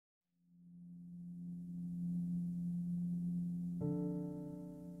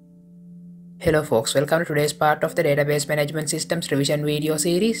Hello folks, welcome to today's part of the Database Management Systems revision video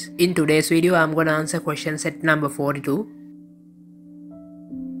series. In today's video, I'm going to answer question set number 42.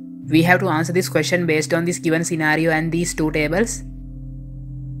 We have to answer this question based on this given scenario and these two tables.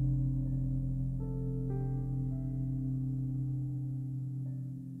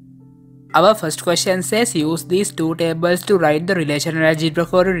 Our first question says use these two tables to write the relational algebra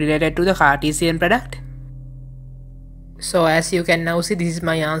code related to the Cartesian product. So as you can now see, this is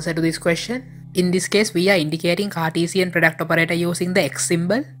my answer to this question. In this case, we are indicating Cartesian product operator using the X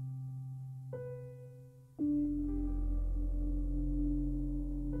symbol.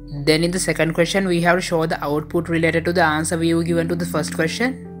 Then in the second question, we have to show the output related to the answer we were given to the first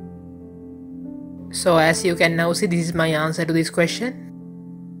question. So as you can now see, this is my answer to this question.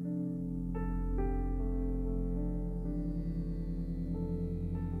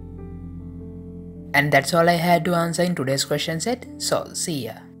 And that's all I had to answer in today's question set. So see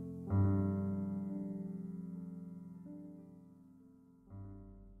ya.